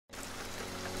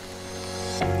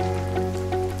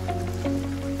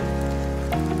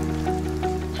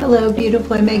Hello,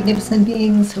 beautiful and magnificent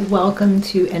beings. Welcome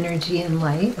to Energy and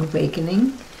Light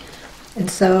Awakening. And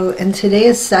so in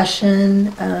today's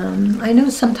session, I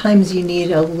know sometimes you need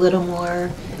a little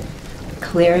more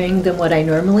clearing than what I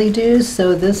normally do.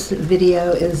 So this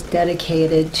video is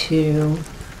dedicated to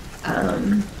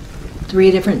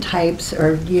 3 different types,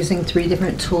 or using 3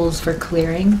 different tools for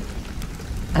clearing,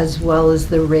 as well as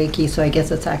the Reiki. So I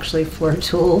guess it's actually 4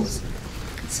 tools.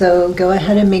 So go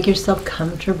ahead and make yourself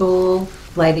comfortable.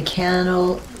 Light a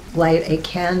candle,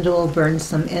 burn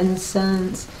some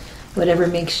incense, whatever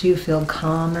makes you feel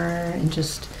calmer, and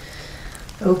just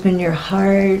open your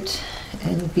heart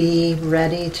and be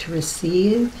ready to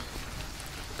receive.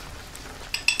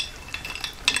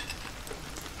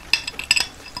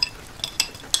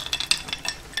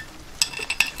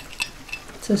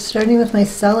 So starting with my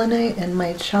selenite and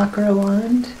my chakra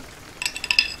wand,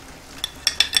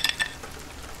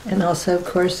 and also, of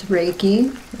course,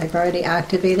 Reiki. I've already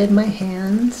activated my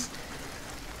hands.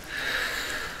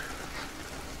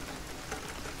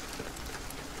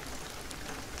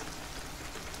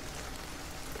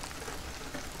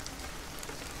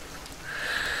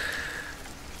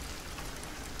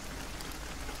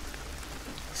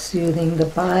 Soothing the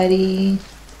body,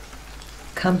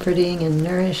 comforting and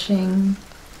nourishing,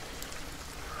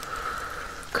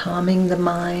 calming the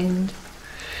mind.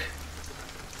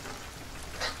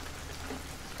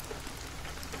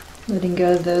 Letting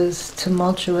go of those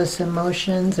tumultuous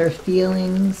emotions or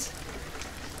feelings.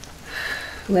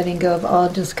 Letting go of all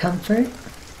discomfort,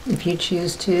 if you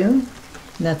choose to.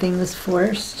 Nothing is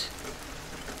forced.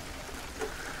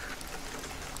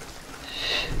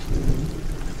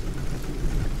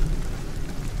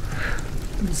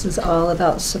 This is all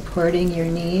about supporting your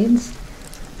needs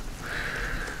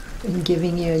and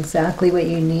giving you exactly what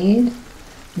you need,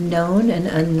 known and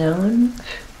unknown.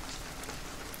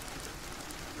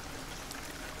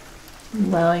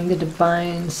 Allowing the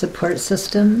divine support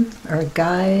system, our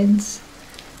guides,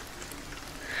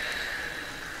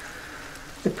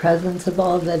 the presence of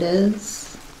all that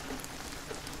is,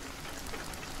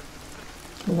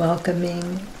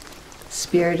 welcoming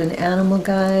spirit and animal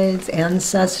guides,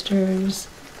 ancestors,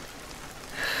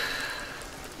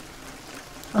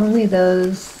 only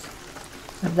those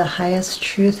of the highest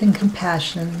truth and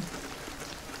compassion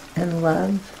and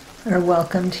love are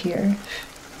welcomed here.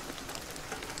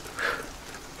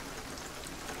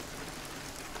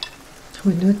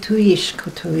 Hunutuish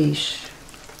kutuish.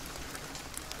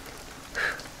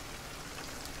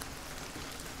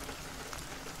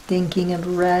 Thinking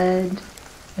of red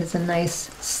as a nice,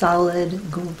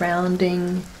 solid,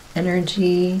 grounding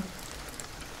energy.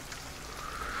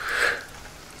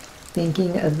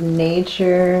 Thinking of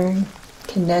nature,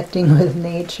 connecting with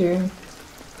nature.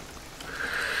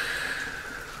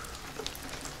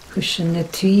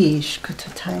 Hushanatuish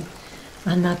kututai.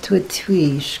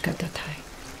 Anatuatuish katatai.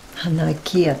 I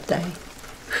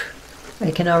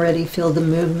can already feel the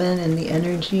movement and the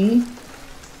energy.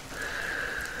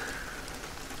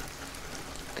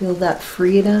 Feel that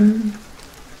freedom.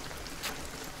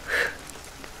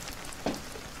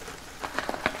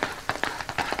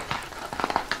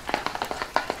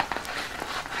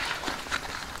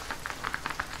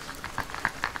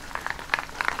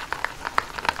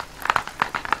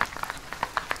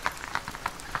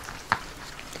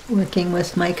 Working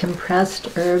with my compressed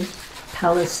herb,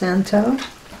 Palo Santo.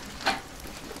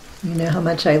 You know how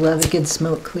much I love a good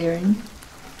smoke clearing.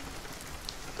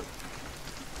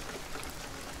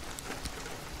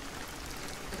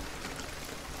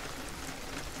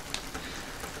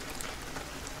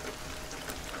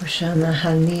 Hushana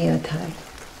haniatai,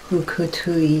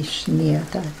 hukutuish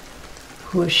niatai,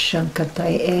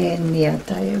 hushankatai e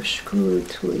niatai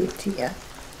ushkutuitia.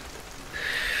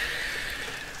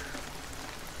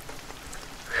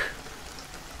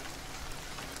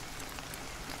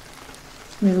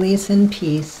 Release in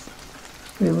peace,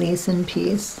 release in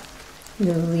peace,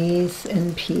 release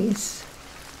in peace.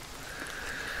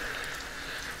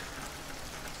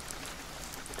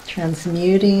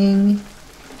 Transmuting,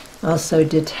 also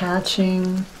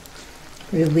detaching,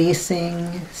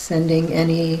 releasing, sending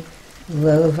any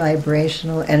low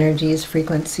vibrational energies,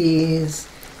 frequencies,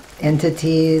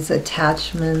 entities,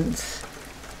 attachments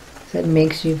that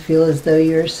makes you feel as though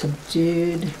you're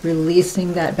subdued,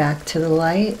 releasing that back to the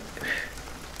light.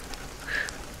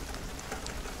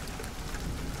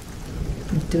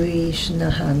 Duish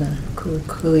nahana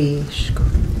kukuish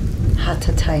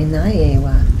hatatai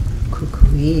naewa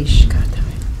kukuish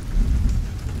katai.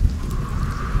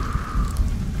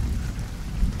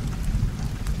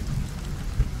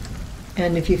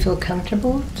 And if you feel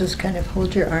comfortable, just kind of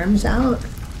hold your arms out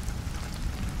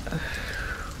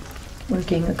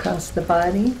Working across the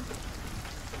body.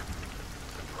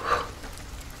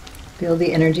 Feel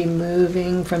the energy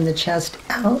moving from the chest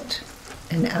out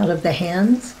and out of the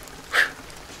hands.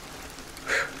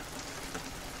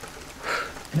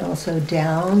 And also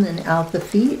down and out the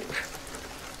feet.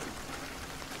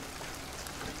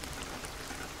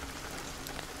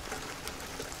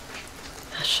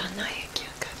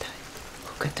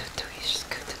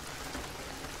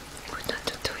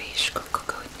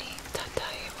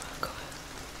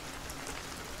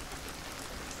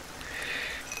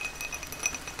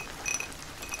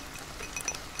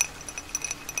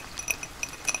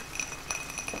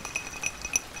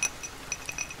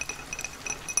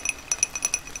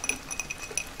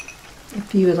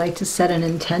 If you would like to set an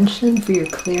intention for your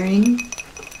clearing,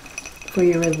 for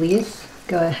your release,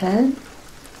 go ahead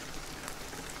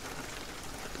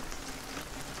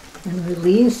and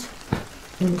release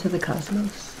into the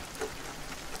cosmos.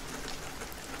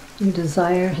 Your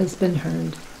desire has been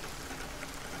heard.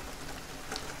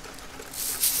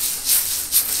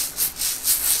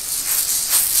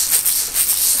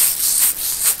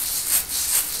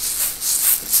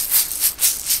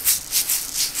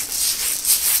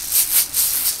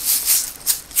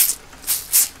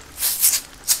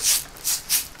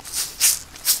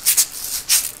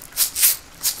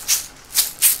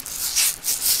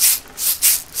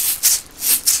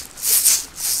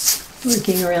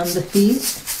 Working around the feet,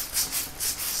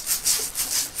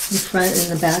 the front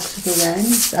and the backs of the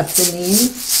legs, up the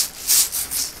knees.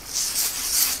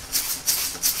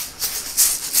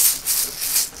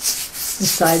 The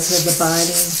sides of the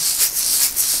body.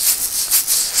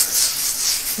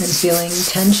 And feeling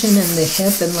tension in the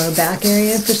hip and low back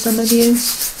area for some of you.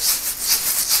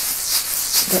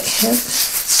 The hip.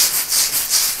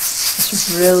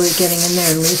 Just really getting in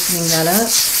there and loosening that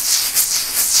up.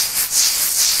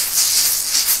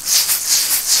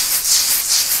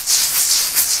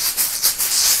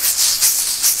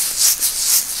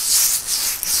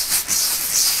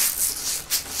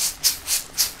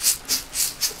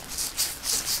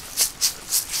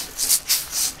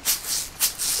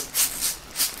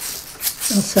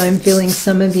 Also, I'm feeling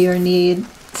some of you are in need of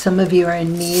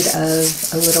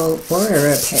a little aura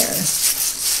repair.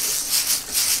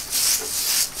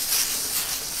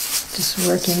 Just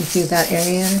working through that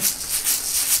area.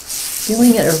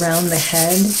 Feeling it around the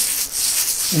head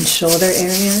and shoulder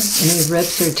area. Any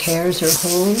rips or tears or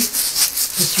holes.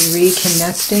 Just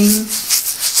reconnecting,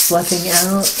 fluffing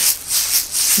out,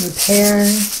 repair,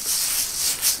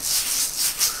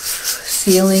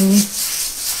 sealing.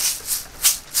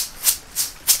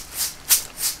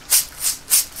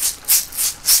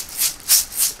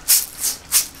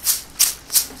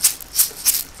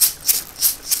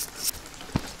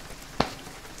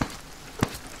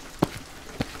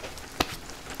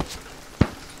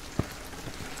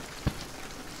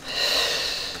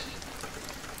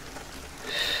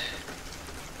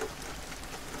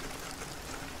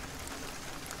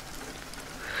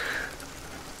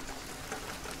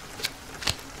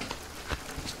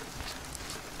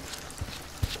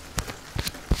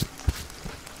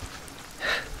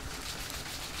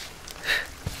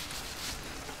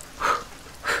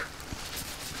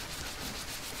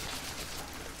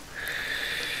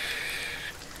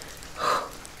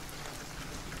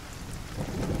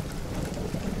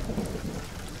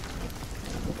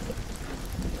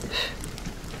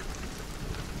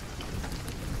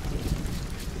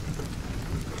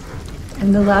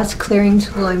 And the last clearing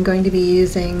tool, I'm going to be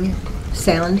using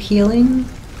sound healing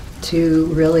to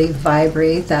really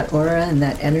vibrate that aura and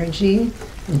that energy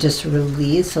and just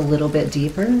release a little bit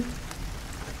deeper.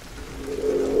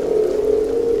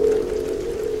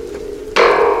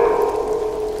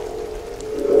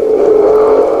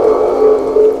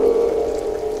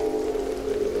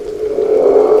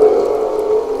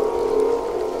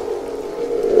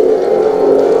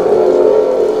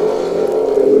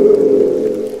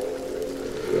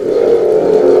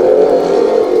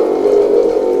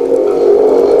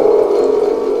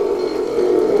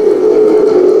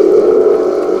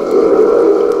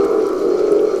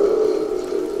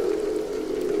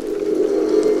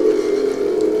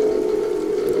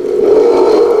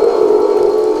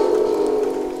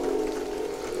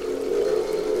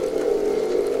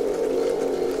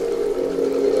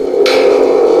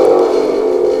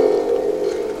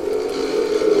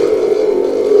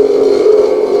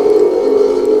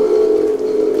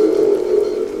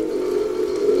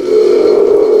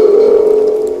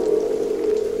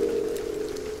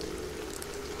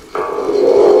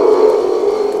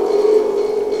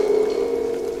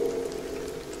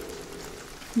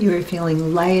 You are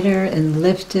feeling lighter and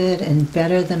lifted and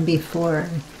better than before.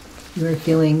 You are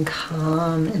feeling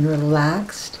calm and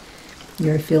relaxed.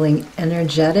 You're feeling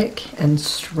energetic and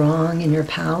strong in your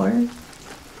power.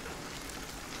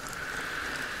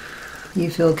 You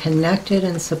feel connected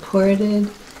and supported.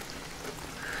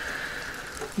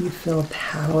 You feel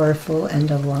powerful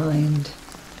and aligned.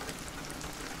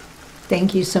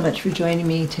 Thank you so much for joining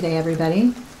me today,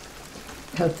 everybody.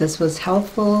 Hope this was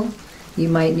helpful. You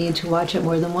might need to watch it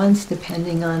more than once,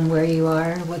 depending on where you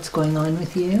are, what's going on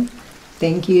with you.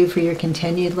 Thank you for your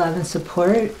continued love and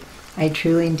support. I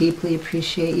truly and deeply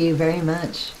appreciate you very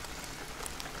much.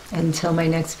 Until my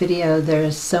next video, there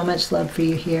is so much love for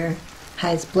you here.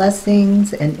 Highest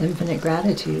blessings and infinite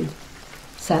gratitude.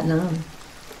 Sat Nam.